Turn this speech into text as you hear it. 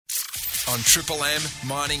on Triple M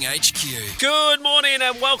Mining HQ. Good morning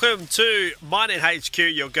and welcome to Mining HQ,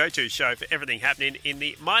 your go-to show for everything happening in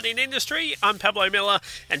the mining industry. I'm Pablo Miller,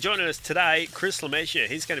 and joining us today, Chris Lemessier.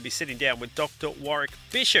 He's going to be sitting down with Dr. Warwick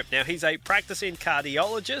Bishop. Now, he's a practicing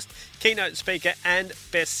cardiologist, keynote speaker and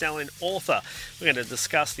best-selling author. We're going to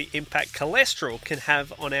discuss the impact cholesterol can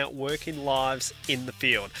have on our working lives in the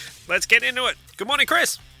field. Let's get into it. Good morning,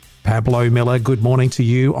 Chris. Pablo Miller, good morning to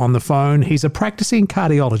you on the phone. He's a practicing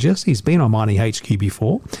cardiologist. He's been on Mining HQ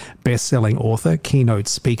before, best-selling author, keynote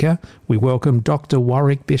speaker. We welcome Dr.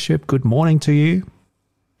 Warwick Bishop. Good morning to you.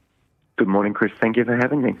 Good morning, Chris. Thank you for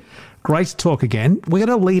having me. Great to talk again. We're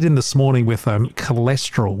going to lead in this morning with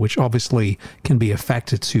cholesterol, which obviously can be a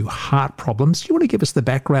factor to heart problems. Do you want to give us the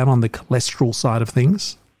background on the cholesterol side of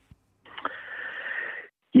things?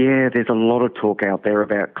 Yeah, there's a lot of talk out there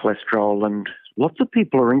about cholesterol, and lots of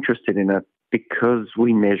people are interested in it because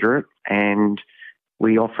we measure it and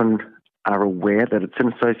we often are aware that it's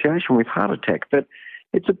in association with heart attack. But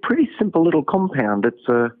it's a pretty simple little compound.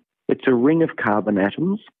 It's a ring of carbon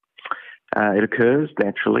atoms. It occurs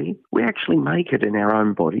naturally. We actually make it in our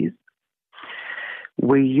own bodies.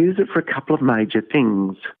 We use it for a couple of major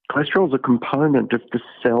things. Cholesterol is a component of the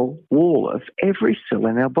cell wall of every cell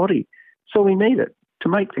in our body, so we need it to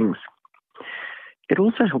make things. It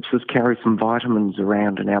also helps us carry some vitamins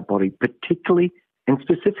around in our body, particularly and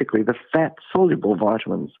specifically the fat-soluble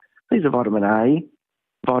vitamins. These are vitamin A,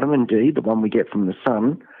 vitamin D, the one we get from the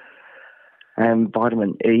sun, and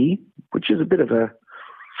vitamin E, which is a bit of an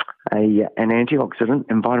antioxidant,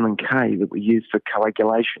 and vitamin K that we use for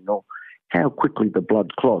coagulation or how quickly the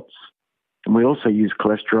blood clots. And we also use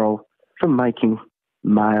cholesterol for making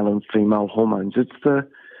male and female hormones. It's the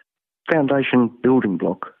foundation building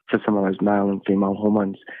block for some of those male and female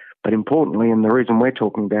hormones. But importantly, and the reason we're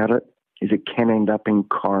talking about it, is it can end up in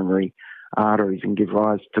coronary arteries and give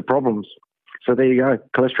rise to problems. So there you go,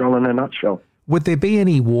 cholesterol in a nutshell. Would there be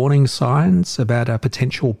any warning signs about a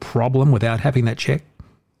potential problem without having that checked?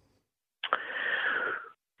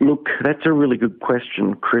 Look, that's a really good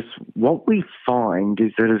question, Chris. What we find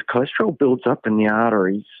is that as cholesterol builds up in the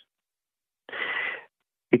arteries,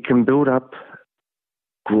 it can build up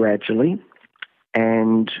gradually,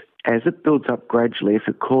 and as it builds up gradually, if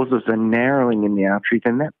it causes a narrowing in the artery,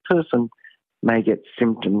 then that person may get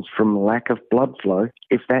symptoms from lack of blood flow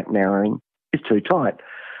if that narrowing is too tight.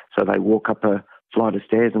 So they walk up a flight of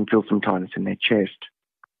stairs and feel some tightness in their chest.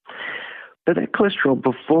 But that cholesterol,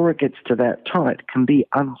 before it gets to that tight, can be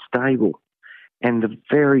unstable. And the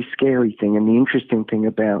very scary thing and the interesting thing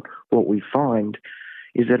about what we find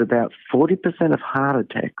is that about 40% of heart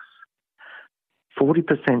attacks,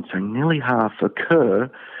 40%, so nearly half,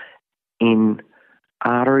 occur in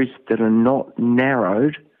arteries that are not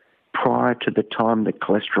narrowed prior to the time the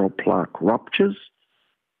cholesterol plaque ruptures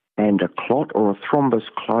and a clot or a thrombus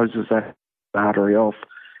closes that artery off.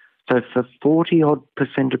 So for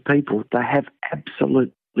 40-odd% of people, they have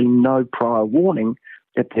absolutely no prior warning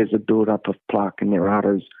that there's a build-up of plaque in their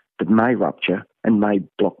arteries that may rupture and may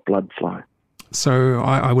block blood flow. So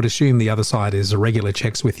I would assume the other side is regular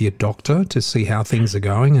checks with your doctor to see how things are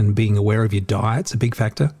going, and being aware of your diet's a big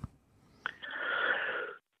factor?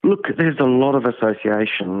 Look, there's a lot of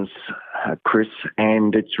associations, Chris,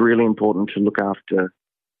 and it's really important to look after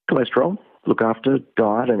cholesterol, look after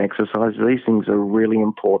diet and exercise. These things are really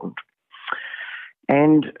important.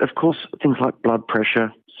 And, of course, things like blood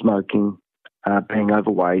pressure, smoking, being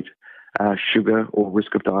overweight, sugar or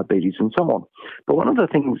risk of diabetes and so on. But one of the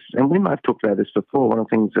things, and we might have talked about this before, one of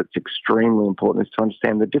the things that's extremely important is to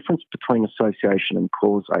understand the difference between association and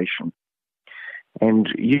causation. And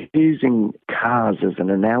using cars as an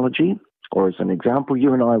analogy or as an example,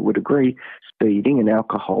 you and I would agree speeding and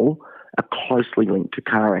alcohol are closely linked to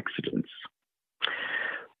car accidents.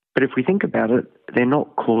 But if we think about it, they're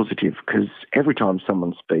not causative, because every time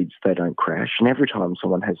someone speeds, they don't crash, and every time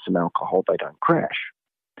someone has some alcohol, they don't crash.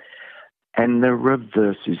 And the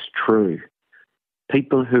reverse is true.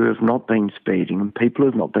 People who have not been speeding and people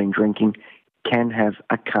who have not been drinking can have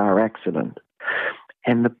a car accident.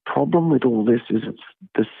 And the problem with all this is it's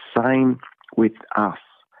the same with us.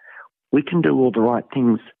 We can do all the right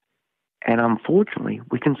things, and unfortunately,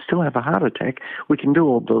 we can still have a heart attack. We can do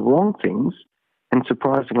all the wrong things and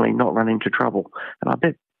surprisingly not run into trouble. And I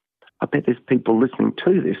bet there's people listening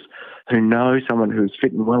to this who know someone who's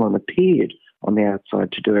fit and well and appeared on the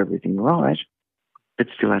outside to do everything right, but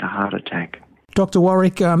still had a heart attack. Dr.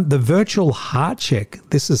 Warwick, the virtual heart check,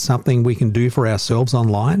 this is something we can do for ourselves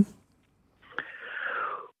online?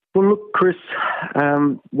 Well, look, Chris,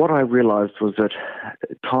 what I realised was that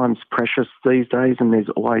time's precious these days and there's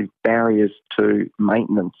always barriers to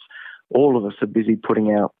maintenance. All of us are busy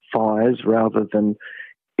putting out fires rather than,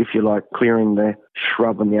 if you like, clearing the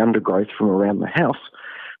shrub and the undergrowth from around the house.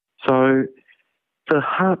 So for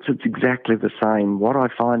hearts, it's exactly the same. What I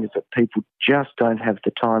find is that people just don't have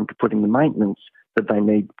the time to put in the maintenance that they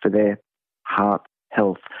need for their heart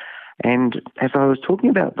health. And as I was talking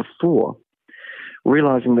about before,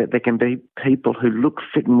 realising that there can be people who look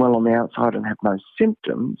fit and well on the outside and have no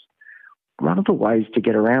symptoms, one of the ways to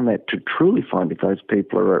get around that, to truly find if those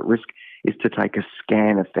people are at risk, is to take a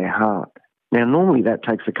scan of their heart. Now, normally that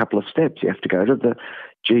takes a couple of steps. You have to go to the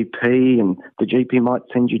GP, and the GP might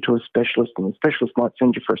send you to a specialist, and the specialist might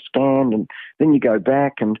send you for a scan, and then you go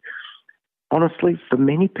back. And honestly, for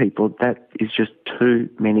many people, that is just too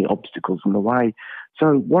many obstacles in the way.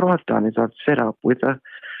 So what I've done is I've set up with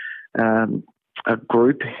a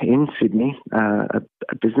group in Sydney, a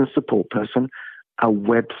business support person, a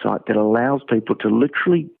website that allows people to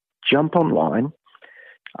literally jump online,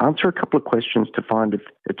 answer a couple of questions to find if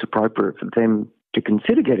it's appropriate for them to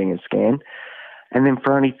consider getting a scan, and then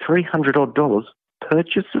for only $300 odd,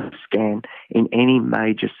 purchase a scan in any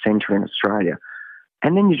major centre in Australia.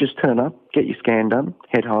 And then you just turn up, get your scan done,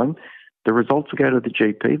 head home. The results will go to the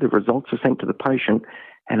GP, the results are sent to the patient,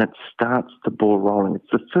 and it starts the ball rolling.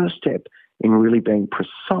 It's the first step in really being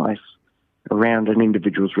precise around an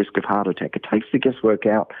individual's risk of heart attack. It takes the guesswork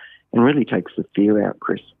out and really takes the fear out,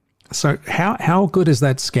 Chris. So how good is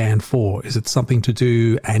that scan for? Is it something to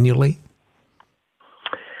do annually?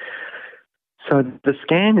 So the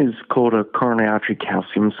scan is called a coronary artery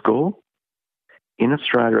calcium score. In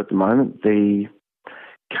Australia at the moment, the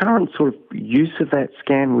current sort of use of that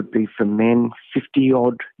scan would be for men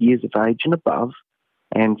 50-odd years of age and above,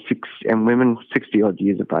 and women 60-odd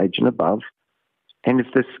years of age and above. And if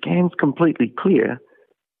the scan's completely clear,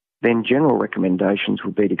 then general recommendations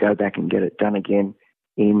would be to go back and get it done again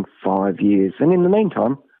in 5 years. And in the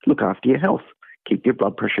meantime, look after your health. Keep your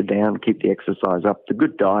blood pressure down, keep the exercise up, the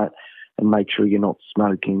good diet, and make sure you're not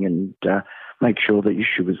smoking, and make sure that your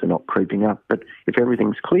sugars are not creeping up. But if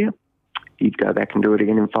everything's clear, you'd go back and do it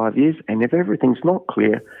again in 5 years. And if everything's not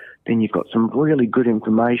clear, then you've got some really good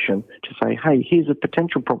information to say, hey, here's a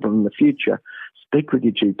potential problem in the future. Speak with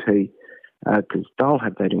your GP, because they'll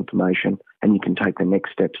have that information, and you can take the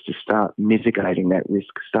next steps to start mitigating that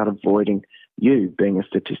risk, start avoiding you being a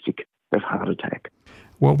statistic of heart attack.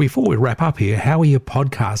 Well, before we wrap up here, how are your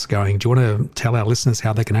podcasts going? Do you want to tell our listeners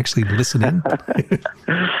how they can actually listen in?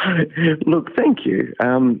 Look, thank you.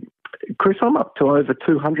 Chris, I'm up to over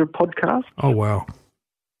 200 podcasts. Oh, wow.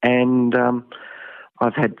 And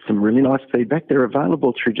I've had some really nice feedback. They're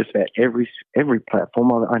available through just about every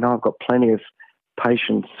platform. I know I've got plenty of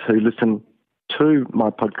patients who listen to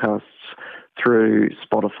my podcasts through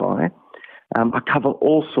Spotify. I cover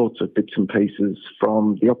all sorts of bits and pieces,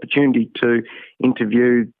 from the opportunity to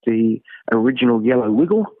interview the original Yellow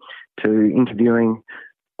Wiggle, to interviewing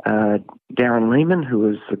Darren Lehman, who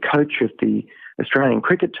was the coach of the Australian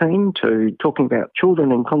cricket team, to talking about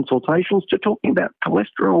children in consultations, to talking about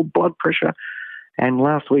cholesterol, blood pressure. And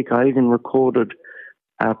last week I even recorded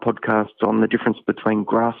podcasts on the difference between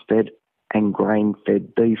grass-fed and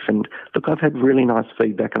grain-fed beef. And look, I've had really nice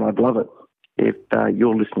feedback, and I'd love it if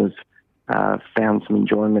your listeners found some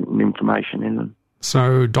enjoyment and information in them.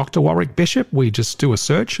 So Dr. Warwick Bishop, we just do a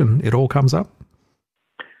search and it all comes up?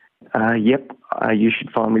 Yep, you should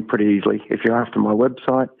find me pretty easily. If you're after my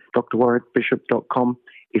website, drwarwickbishop.com.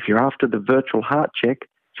 If you're after the virtual heart check,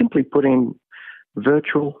 simply put in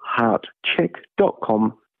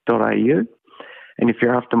virtualheartcheck.com.au. And if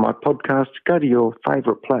you're after my podcast, go to your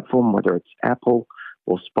favourite platform, whether it's Apple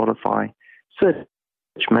or Spotify, search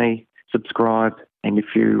me, subscribe, and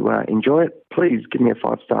if you enjoy it, please give me a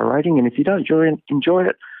 5-star rating. And if you don't enjoy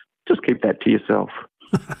it, just keep that to yourself.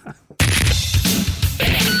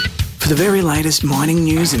 For the very latest mining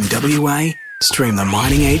news in WA, stream the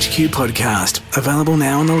Mining HQ podcast, available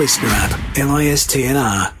now on the Listener app,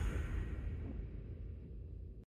 LISTNR.